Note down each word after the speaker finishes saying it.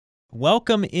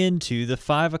Welcome into the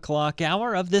 5 o'clock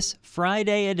hour of this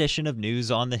Friday edition of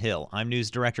News on the Hill. I'm News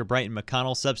Director Brighton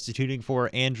McConnell, substituting for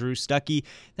Andrew Stuckey.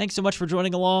 Thanks so much for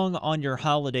joining along on your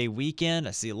holiday weekend.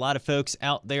 I see a lot of folks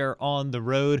out there on the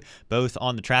road, both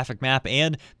on the traffic map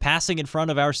and passing in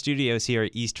front of our studios here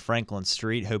at East Franklin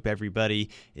Street. Hope everybody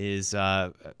is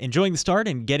enjoying the start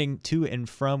and getting to and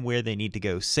from where they need to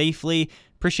go safely.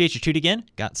 Appreciate you tuning in.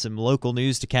 Got some local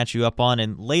news to catch you up on,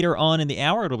 and later on in the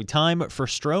hour, it'll be time for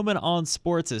Stroman on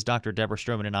Sports as Dr. Deborah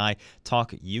Stroman and I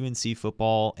talk UNC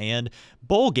football and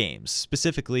bowl games,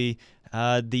 specifically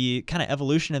the kind of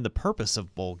evolution and the purpose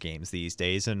of bowl games these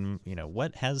days, and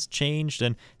what has changed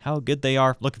and how good they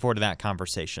are. Looking forward to that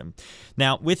conversation.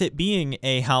 Now, with it being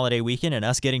a holiday weekend and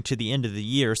us getting to the end of the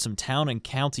year, some town and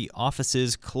county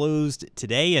offices closed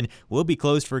today and will be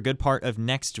closed for a good part of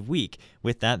next week.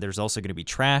 With that, there's also going to be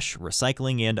trash,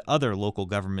 recycling, and other local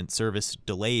government service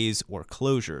delays or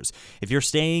closures. If you're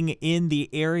staying in the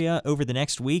area over the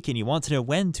next week and you want to know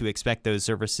when to expect those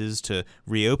services to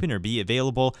reopen or be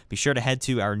available, be sure to head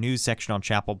to our news section on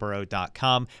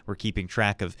chapelboro.com. We're keeping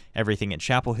track of everything in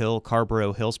Chapel Hill,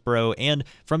 Carrboro, Hillsboro, and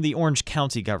from the Orange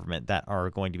County government that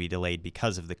are going to be delayed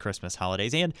because of the Christmas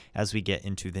holidays and as we get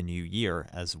into the new year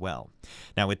as well.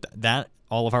 Now, with that,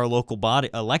 all of our local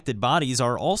elected bodies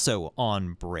are also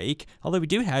on break, although we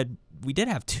did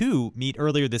have two meet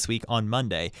earlier this week on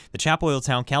Monday. The Chapel Hill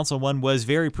Town Council one was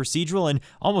very procedural and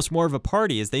almost more of a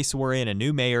party as they swore in a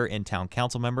new mayor and town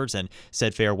council members and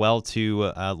said farewell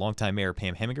to longtime Mayor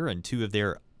Pam Heminger and two of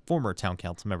their former town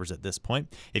council members at this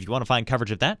point. If you want to find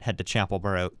coverage of that, head to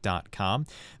chapelboro.com.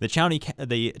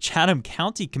 The Chatham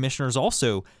County Commissioners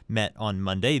also met on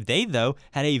Monday. They, though,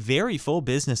 had a very full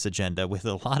business agenda with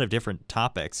a lot of different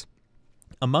topics.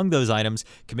 Among those items,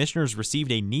 commissioners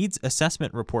received a needs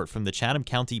assessment report from the Chatham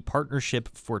County Partnership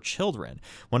for Children.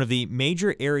 One of the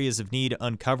major areas of need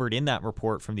uncovered in that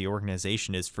report from the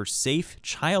organization is for safe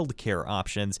child care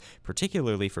options,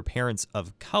 particularly for parents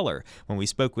of color. When we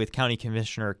spoke with County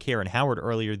Commissioner Karen Howard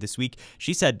earlier this week,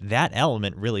 she said that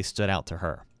element really stood out to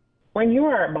her. When you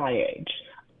are my age,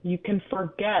 you can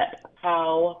forget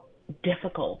how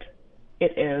difficult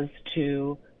it is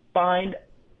to find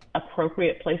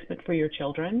appropriate placement for your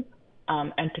children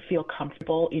and to feel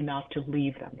comfortable enough to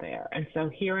leave them there. And so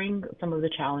hearing some of the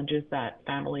challenges that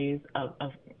families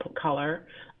of color,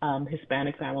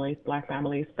 Hispanic families, Black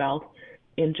families felt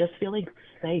in just feeling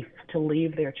safe to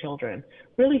leave their children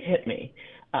really hit me.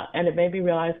 And it made me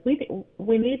realize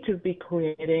we need to be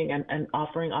creating and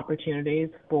offering opportunities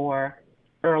for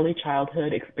early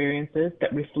childhood experiences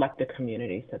that reflect the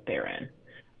communities that they're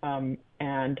in.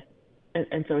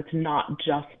 And so it's not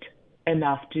just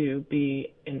enough to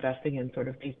be investing in sort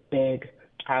of these big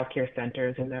childcare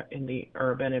centers in the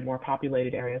urban and more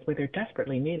populated areas where they're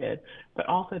desperately needed, but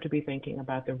also to be thinking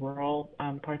about the rural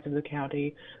parts of the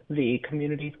county, the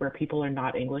communities where people are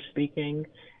not English speaking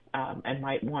and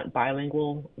might want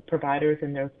bilingual providers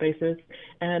in those spaces,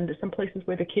 and some places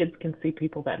where the kids can see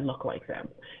people that look like them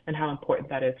and how important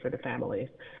that is for the families.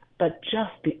 But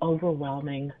just the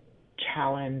overwhelming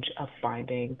challenge of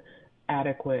finding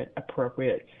adequate,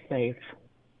 appropriate, safe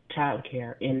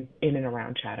childcare in and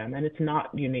around Chatham. And it's not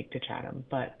unique to Chatham,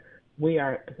 but we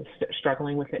are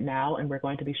struggling with it now, and we're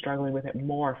going to be struggling with it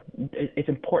more. It's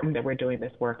important that we're doing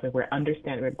this work, that we're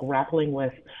grappling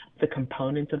with the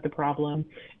components of the problem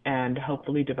and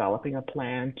hopefully developing a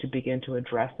plan to begin to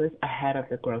address this ahead of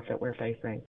the growth that we're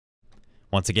facing.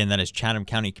 Once again, that is Chatham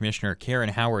County Commissioner Karen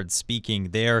Howard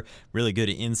speaking there. Really good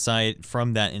insight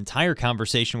from that entire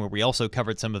conversation, where we also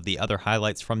covered some of the other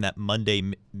highlights from that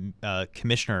Monday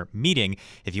commissioner meeting.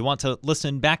 If you want to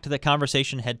listen back to the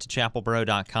conversation, head to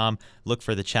chapelboro.com. Look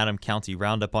for the Chatham County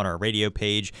Roundup on our radio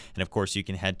page. And, of course, you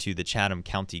can head to the Chatham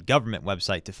County government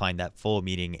website to find that full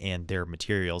meeting and their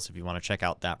materials if you want to check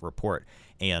out that report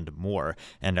and more.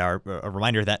 And a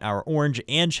reminder that our Orange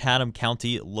and Chatham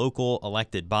County local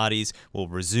elected bodies will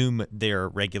resume their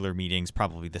regular meetings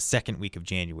probably the second week of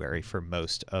January for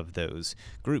most of those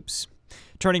groups.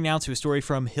 Turning now to a story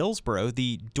from Hillsboro,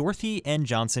 the Dorothy N.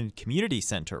 Johnson Community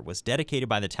Center was dedicated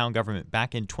by the town government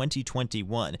back in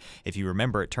 2021. If you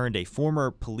remember, it turned a former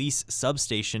police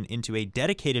substation into a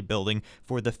dedicated building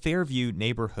for the Fairview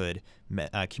neighborhood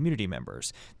community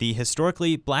members. The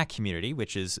historically black community,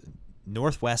 which is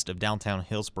northwest of downtown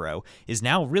Hillsboro, is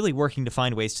now really working to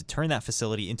find ways to turn that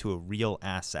facility into a real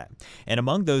asset. And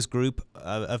among those group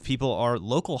of people are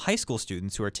local high school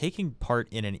students who are taking part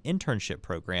in an internship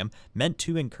program meant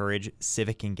to encourage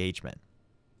civic engagement.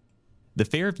 The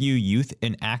Fairview Youth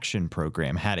in Action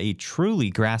program had a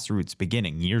truly grassroots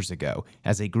beginning years ago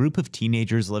as a group of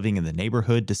teenagers living in the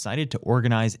neighborhood decided to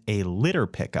organize a litter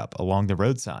pickup along the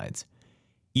roadsides.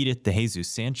 Edith De Jesus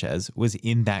Sanchez was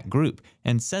in that group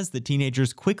and says the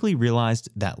teenagers quickly realized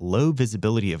that low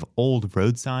visibility of old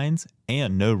road signs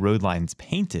and no road lines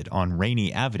painted on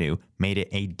Rainy Avenue made it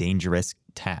a dangerous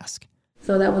task.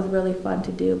 So that was really fun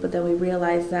to do, but then we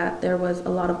realized that there was a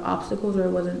lot of obstacles or it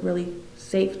wasn't really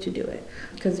safe to do it.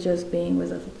 Because just being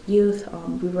with a youth,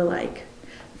 we were like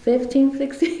 15,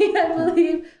 16, I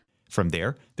believe. From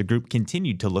there, the group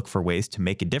continued to look for ways to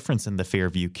make a difference in the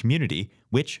Fairview community,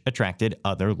 which attracted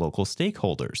other local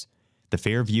stakeholders. The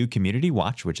Fairview Community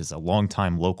Watch, which is a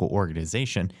longtime local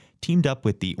organization, teamed up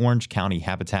with the Orange County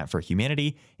Habitat for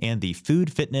Humanity and the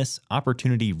Food Fitness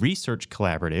Opportunity Research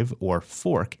Collaborative, or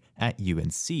FORC, at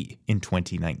UNC in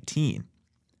 2019.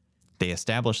 They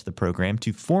established the program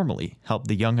to formally help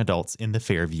the young adults in the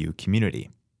Fairview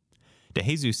community. De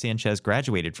Jesus Sanchez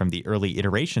graduated from the early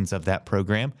iterations of that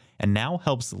program and now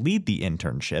helps lead the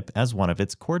internship as one of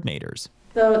its coordinators.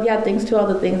 So yeah, thanks to all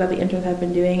the things that the interns have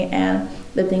been doing and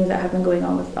the things that have been going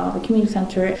on with the community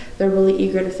center, they're really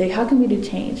eager to say, how can we do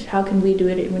change? How can we do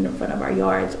it even in front of our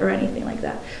yards or anything like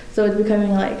that? So it's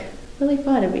becoming like really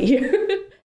fun to be here.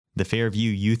 The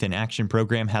Fairview Youth in Action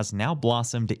program has now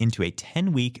blossomed into a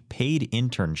 10-week paid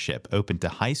internship open to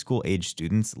high school-age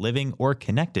students living or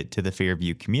connected to the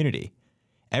Fairview community.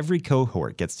 Every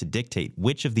cohort gets to dictate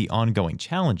which of the ongoing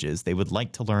challenges they would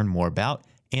like to learn more about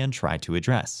and try to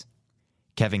address.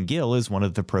 Kevin Gill is one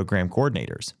of the program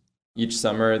coordinators. Each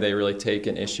summer, they really take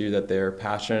an issue that they're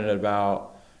passionate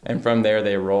about, and from there,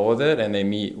 they roll with it, and they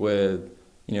meet with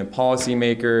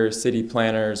policymakers, city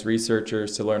planners,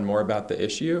 researchers to learn more about the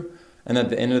issue. And at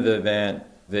the end of the event,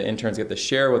 the interns get to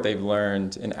share what they've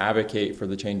learned and advocate for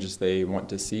the changes they want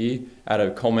to see at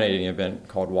a culminating event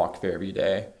called Walk Fairview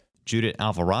Day. Judith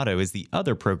Alvarado is the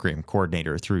other program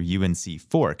coordinator through UNC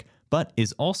Fork, but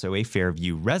is also a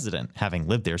Fairview resident, having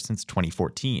lived there since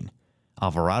 2014.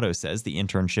 Alvarado says the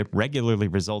internship regularly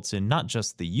results in not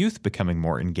just the youth becoming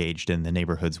more engaged in the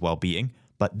neighborhood's well-being,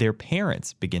 but their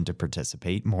parents begin to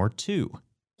participate more too.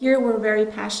 Here we're very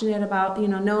passionate about,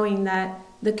 knowing that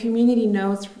the community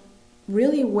knows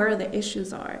really where the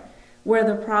issues are, where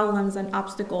the problems and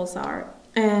obstacles are.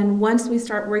 And once we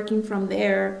start working from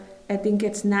there, I think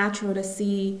it's natural to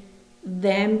see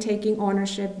them taking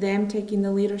ownership, them taking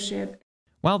the leadership.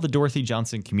 While the Dorothy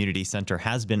Johnson Community Center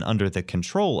has been under the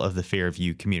control of the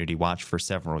Fairview Community Watch for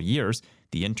several years,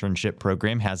 the internship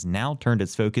program has now turned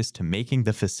its focus to making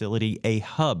the facility a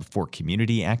hub for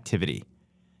community activity.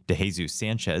 De Jesus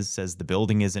Sanchez says the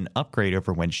building is an upgrade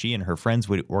over when she and her friends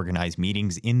would organize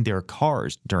meetings in their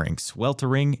cars during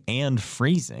sweltering and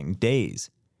freezing days.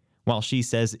 While she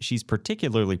says she's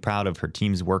particularly proud of her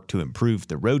team's work to improve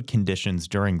the road conditions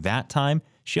during that time,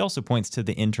 she also points to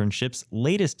the internship's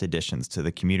latest additions to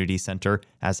the community center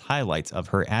as highlights of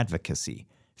her advocacy.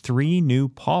 3 new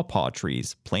pawpaw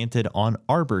trees planted on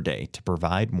Arbor Day to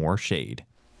provide more shade.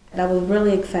 That was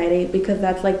really exciting because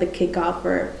that's like the kickoff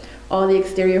for all the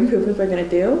exterior improvements we're going to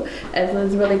do. And so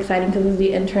it's really exciting because as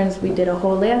the interns, we did a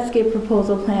whole landscape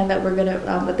proposal plan that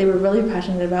that they were really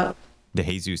passionate about. De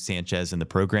Jesus Sanchez and the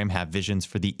program have visions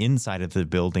for the inside of the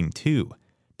building too.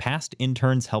 Past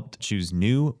interns helped choose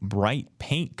new, bright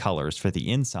paint colors for the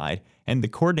inside, and the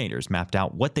coordinators mapped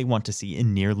out what they want to see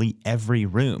in nearly every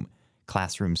room.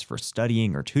 Classrooms for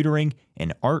studying or tutoring,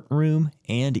 an art room,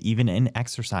 and even an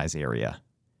exercise area.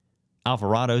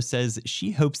 Alvarado says she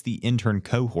hopes the intern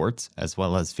cohorts, as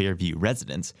well as Fairview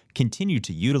residents, continue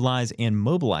to utilize and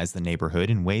mobilize the neighborhood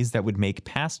in ways that would make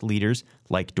past leaders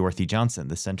like Dorothy Johnson,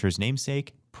 the center's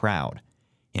namesake, proud.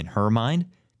 In her mind,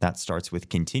 that starts with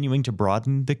continuing to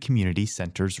broaden the community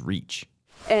center's reach.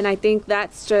 And I think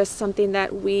that's just something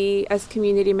that we as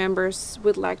community members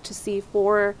would like to see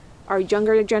for our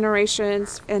younger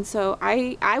generations. And so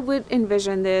I would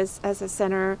envision this as a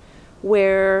center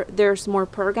where there's more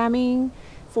programming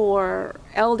for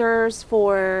elders,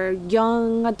 for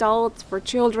young adults, for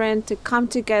children to come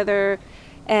together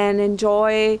and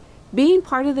enjoy being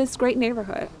part of this great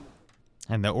neighborhood.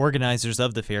 And the organizers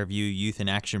of the Fairview Youth in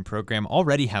Action program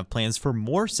already have plans for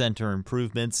more center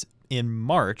improvements. In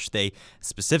March, they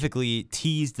specifically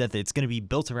teased that it's going to be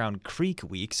built around Creek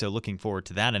Week, so looking forward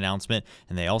to that announcement.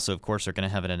 And they also, of course, are going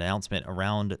to have an announcement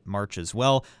around March as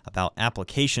well about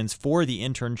applications for the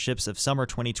internships of summer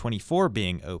 2024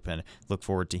 being open. Look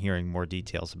forward to hearing more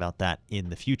details about that in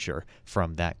the future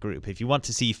from that group. If you want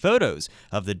to see photos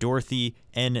of the Dorothy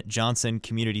N. Johnson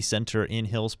Community Center in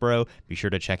Hillsboro, be sure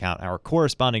to check out our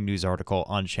corresponding news article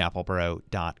on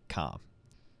chapelboro.com.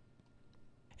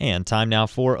 And time now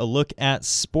for a look at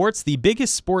sports. The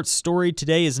biggest sports story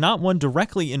today is not one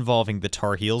directly involving the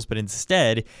Tar Heels, but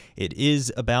instead it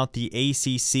is about the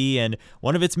ACC and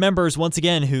one of its members, once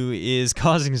again, who is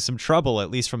causing some trouble,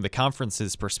 at least from the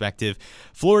conference's perspective.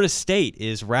 Florida State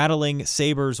is rattling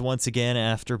sabers once again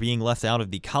after being left out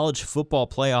of the college football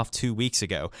playoff 2 weeks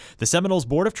ago. The Seminoles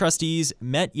Board of Trustees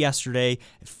met yesterday,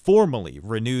 formally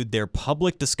renewed their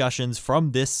public discussions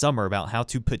from this summer about how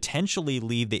to potentially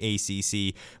leave the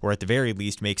ACC, or at the very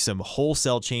least make some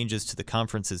wholesale changes to the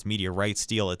conference's media rights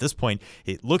deal. At this point,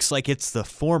 it looks like it's the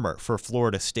former for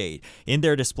Florida State. In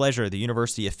their displeasure, the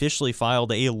university officially filed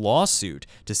a lawsuit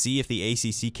to see if the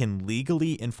ACC can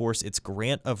legally enforce its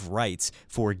grant of rights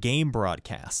for game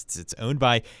broadcasts. It's owned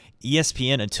by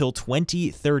ESPN until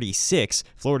 2036.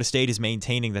 Florida State is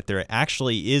maintaining that there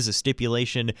actually is a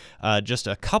stipulation just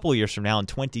a couple years from now in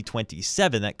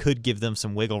 2027 that could give them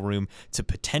some wiggle room to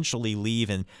potentially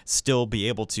leave and still be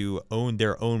able to own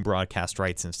their own broadcast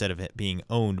rights instead of it being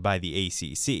owned by the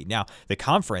ACC. Now, the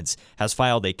conference has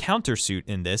filed a countersuit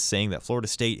in this, saying that Florida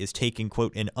State is taking,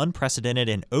 quote, an unprecedented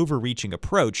and overreaching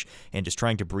approach and is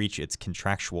trying to breach its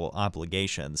contractual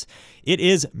obligations. It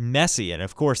is messy, and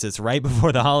of course, it's right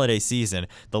before the holiday season,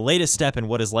 the latest step in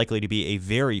what is likely to be a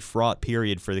very fraught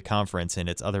period for the conference and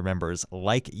its other members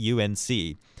like UNC.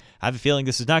 I have a feeling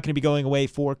this is not going to be going away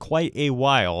for quite a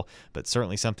while, but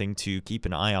certainly something to keep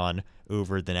an eye on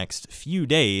over the next few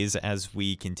days as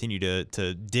we continue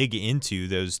to dig into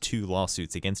those two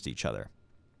lawsuits against each other.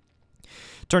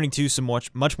 Turning to some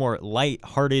much more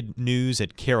light-hearted news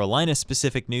at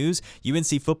Carolina-specific news,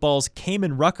 UNC football's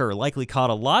Kamen Rucker likely caught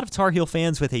a lot of Tar Heel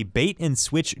fans with a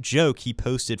bait-and-switch joke he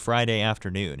posted Friday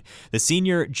afternoon. The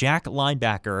senior Jack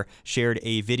linebacker shared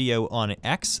a video on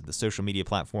X, the social media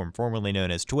platform formerly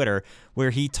known as Twitter,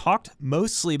 where he talked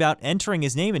mostly about entering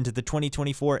his name into the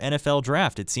 2024 NFL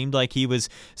Draft. It seemed like he was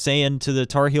saying to the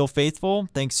Tar Heel faithful,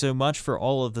 "Thanks so much for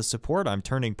all of the support. I'm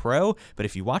turning pro." But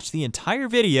if you watch the entire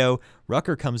video,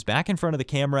 Rucker comes back in front of the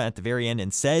camera at the very end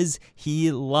and says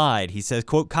he lied. He says,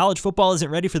 quote, "College football isn't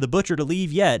ready for the butcher to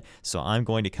leave yet, so I'm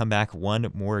going to come back one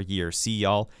more year. See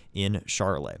y'all in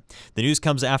Charlotte." The news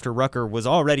comes after Rucker was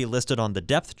already listed on the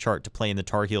depth chart to play in the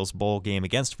Tar Heels bowl game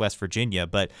against West Virginia,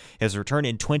 but his return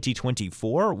in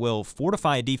 2024 will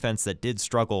fortify a defense that did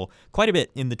struggle quite a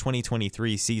bit in the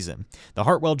 2023 season. The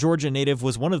Hartwell, Georgia native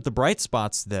was one of the bright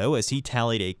spots, though, as he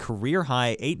tallied a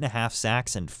career-high 8.5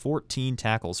 sacks and 14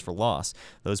 tackles for loss.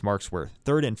 Those marks were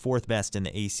third and fourth best in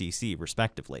the ACC,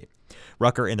 respectively.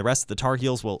 Rucker and the rest of the Tar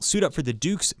Heels will suit up for the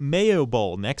Duke's Mayo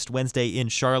Bowl next Wednesday in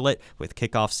Charlotte, with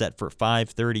kickoff set for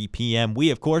 5:30 p.m. We,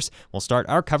 of course, will start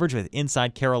our coverage with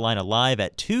Inside Carolina Live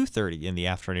at 2:30 in the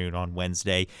afternoon on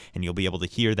Wednesday, and you'll be able to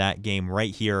hear that game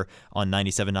right here on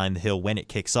 97.9 The Hill when it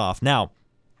kicks off. Now,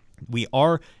 we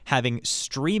are having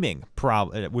streaming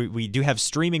we do have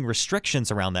streaming restrictions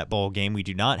around that bowl game. We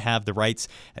do not have the rights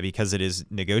because it is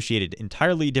negotiated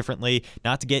entirely differently.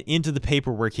 Not to get into the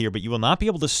paperwork here, but you will not be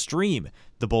able to stream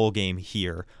the bowl game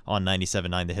here on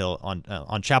 97.9 The Hill on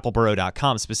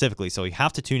chapelboro.com specifically. So you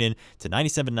have to tune in to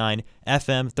 97.9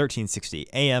 FM 1360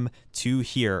 AM to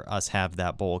hear us have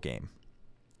that bowl game.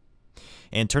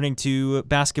 And turning to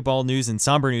basketball news and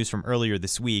somber news from earlier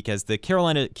this week, as the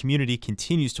Carolina community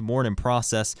continues to mourn and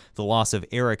process the loss of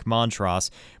Eric Montross,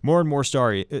 more and more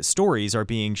stories are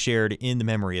being shared in the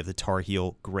memory of the Tar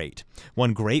Heel great.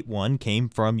 One great one came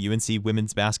from UNC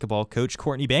women's basketball coach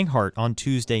Courtney Banghart on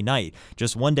Tuesday night,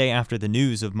 just one day after the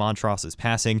news of Montross's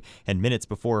passing and minutes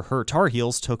before her Tar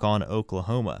Heels took on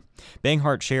Oklahoma.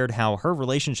 Banghart shared how her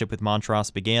relationship with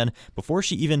Montross began before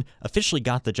she even officially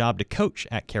got the job to coach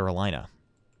at Carolina.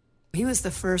 He was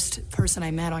the first person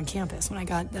I met on campus when I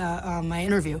got my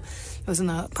interview. I was in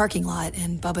the parking lot,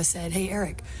 and Bubba said, "Hey,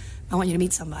 Eric, I want you to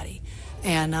meet somebody."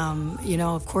 And,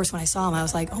 of course, when I saw him, I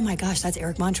was like, oh, my gosh, that's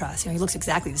Eric Montross. He looks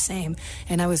exactly the same.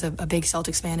 And I was a big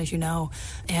Celtics fan, as you know.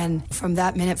 And from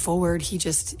that minute forward, he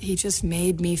just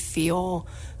made me feel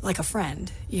like a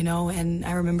friend, And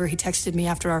I remember he texted me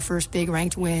after our first big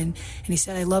ranked win, and he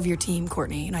said, "I love your team,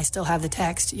 Courtney." And I still have the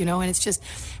text, And it's just,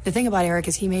 the thing about Eric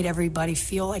is he made everybody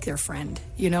feel like their friend,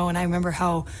 And I remember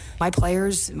how my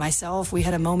players, myself, we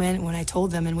had a moment when I told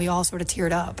them, and we all sort of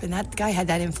teared up. And that guy had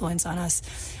that influence on us.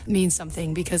 It means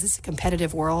something, because it's a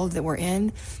competitive world that we're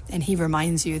in, and he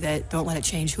reminds you that don't let it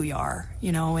change who you are,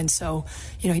 And so,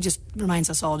 he just reminds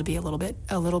us all to be a little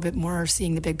bit more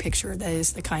seeing the big picture, that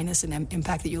is the kindness and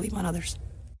impact that you leave on others.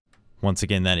 Once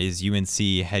again, that is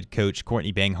UNC head coach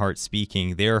Courtney Banghart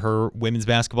speaking. Her women's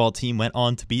basketball team went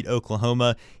on to beat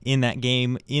Oklahoma in that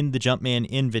game in the Jumpman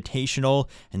Invitational.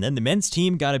 And then the men's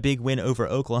team got a big win over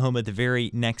Oklahoma the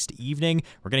very next evening.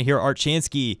 We're going to hear Art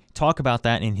Chansky talk about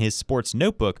that in his sports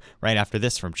notebook right after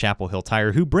this from Chapel Hill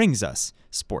Tire, who brings us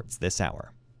sports this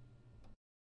hour.